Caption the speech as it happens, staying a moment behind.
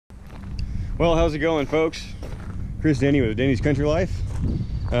Well, how's it going, folks? Chris Denny with Denny's Country Life.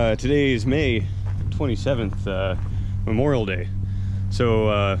 Today is May 27th, Memorial Day.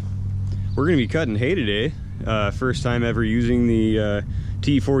 So we're gonna be cutting hay today. First time ever using the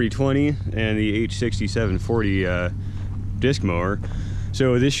T4020 and the H6740 disc mower.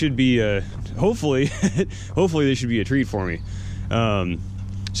 So this should be hopefully hopefully this should be a treat for me.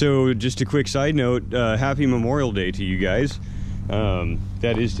 So just a quick side note, happy Memorial Day to you guys.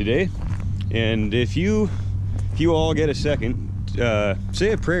 That is today. And if you all get a second,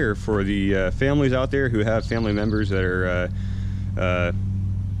 say a prayer for the families out there who have family members that are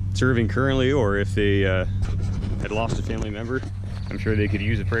serving currently, or if they had lost a family member. I'm sure they could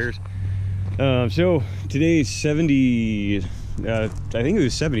use the prayers. So today's 70, I think it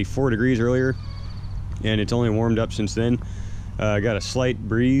was 74 degrees earlier, and it's only warmed up since then. Got a slight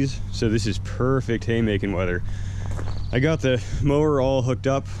breeze, so this is perfect haymaking weather. I got the mower all hooked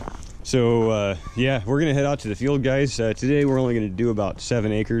up. So yeah, we're gonna head out to the field, guys. Today we're only gonna do about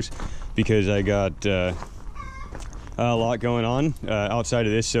 7 acres because I got a lot going on outside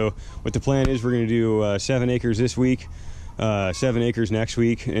of this. So what the plan is, we're gonna do 7 acres this week, 7 acres next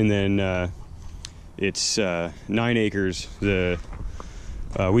week, and then it's 9 acres the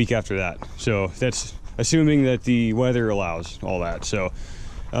week after that. So that's assuming that the weather allows all that. So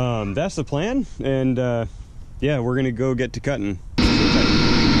that's the plan, and yeah, we're gonna go get to cutting.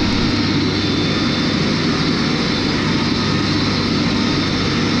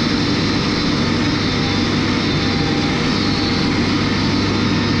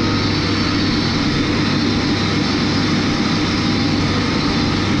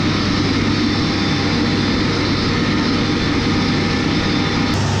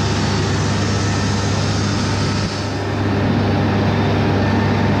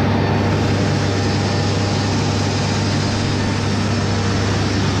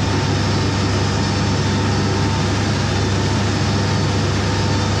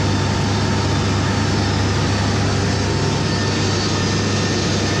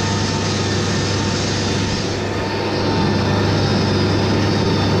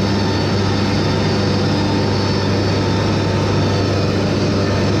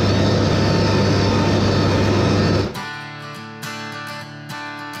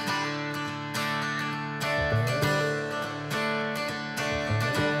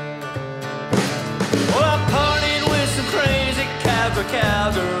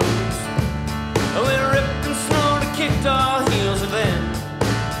 Cowgirls, we ripped and snorted, kicked our heels and then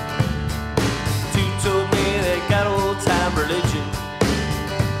two told me they got old-time religion.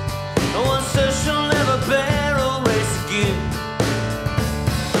 No one says she'll never barrel race again.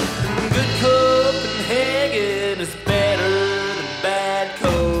 Good Copenhagen is better than bad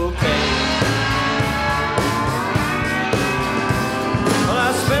cocaine. Well,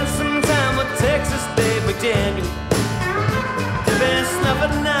 I spent some time with Texas Dave McDaniel. Been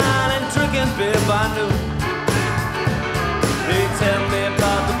snuffing out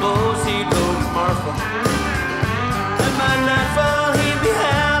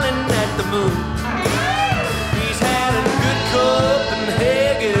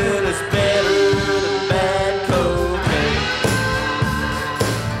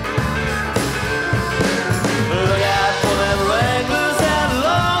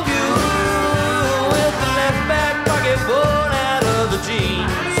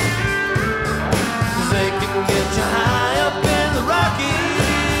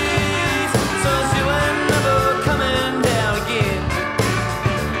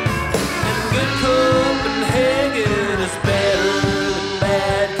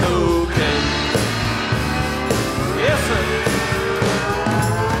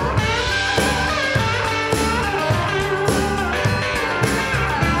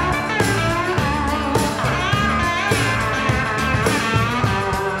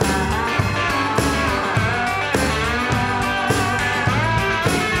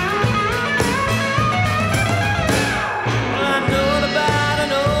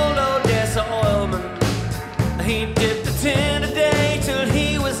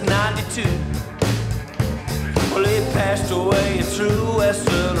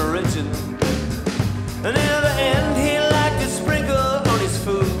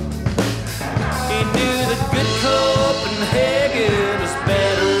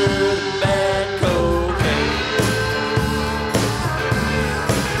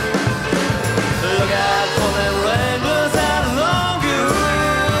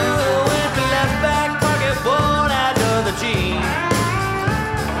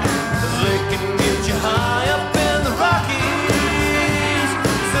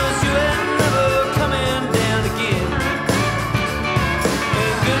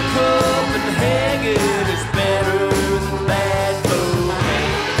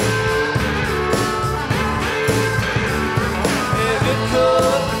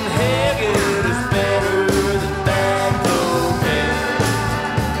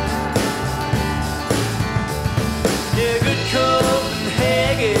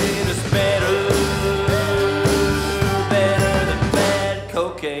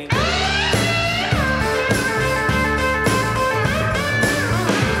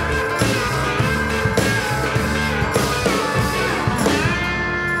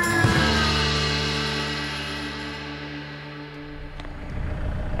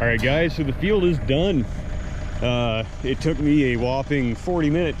right, guys, so the field is done. It took me a whopping 40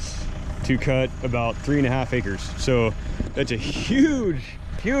 minutes to cut about 3.5 acres. So that's a huge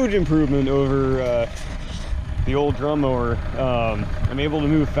improvement over the old drum mower. I'm able to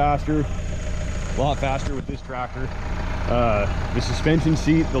move faster, a lot faster with this tractor. The suspension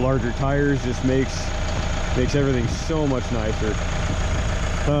seat, the larger tires just makes everything so much nicer.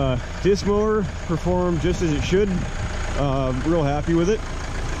 This mower performed just as it should. Real happy with it.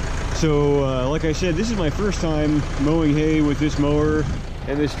 So like I said, this is my first time mowing hay with this mower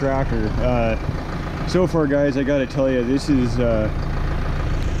and this tractor. So far, guys, I gotta tell you, this is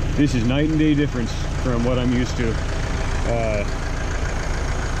night and day difference from what I'm used to.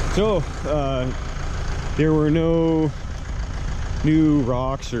 There were no new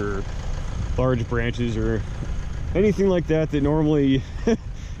rocks or large branches or anything like that normally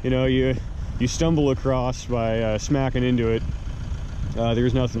you know, you stumble across by smacking into it.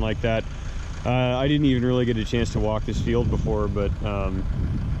 There's nothing like that. I didn't even really get a chance to walk this field before, but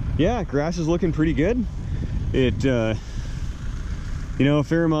yeah, grass is looking pretty good. It you know, a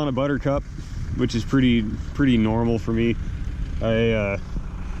fair amount of buttercup, which is pretty normal for me.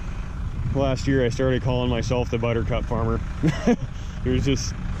 Last year I started calling myself the buttercup farmer.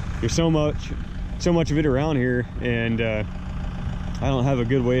 There's so much of it around here, and I don't have a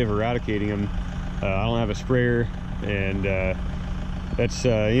good way of eradicating them. I don't have a sprayer, and that's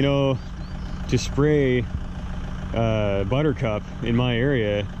you know, to spray buttercup in my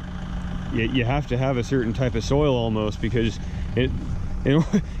area, you have to have a certain type of soil almost, because in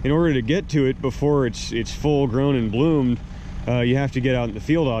order to get to it before it's full grown and bloomed, you have to get out in the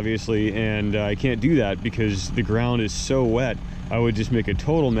field, obviously, and I can't do that because the ground is so wet. I would just make a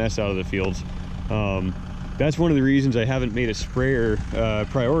total mess out of the fields. That's one of the reasons I haven't made a sprayer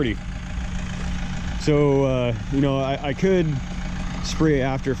priority. So you know, I could spray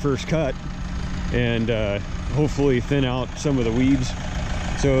after first cut and hopefully thin out some of the weeds.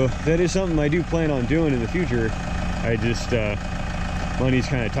 So that is something I do plan on doing in the future. I just money's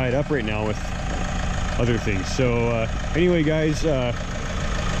kind of tied up right now with other things. So anyway, guys,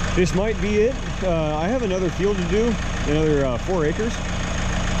 this might be it. I have another field to do, another 4 acres,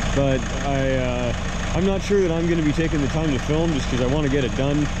 but I'm not sure that I'm going to be taking the time to film, just because I want to get it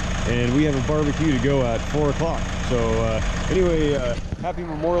done, and we have a barbecue to go at 4 o'clock. So anyway, happy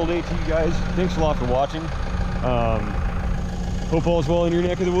Memorial Day to you guys. Thanks a lot for watching. Hope all is well in your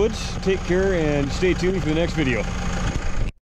neck of the woods. Take care and stay tuned for the next video.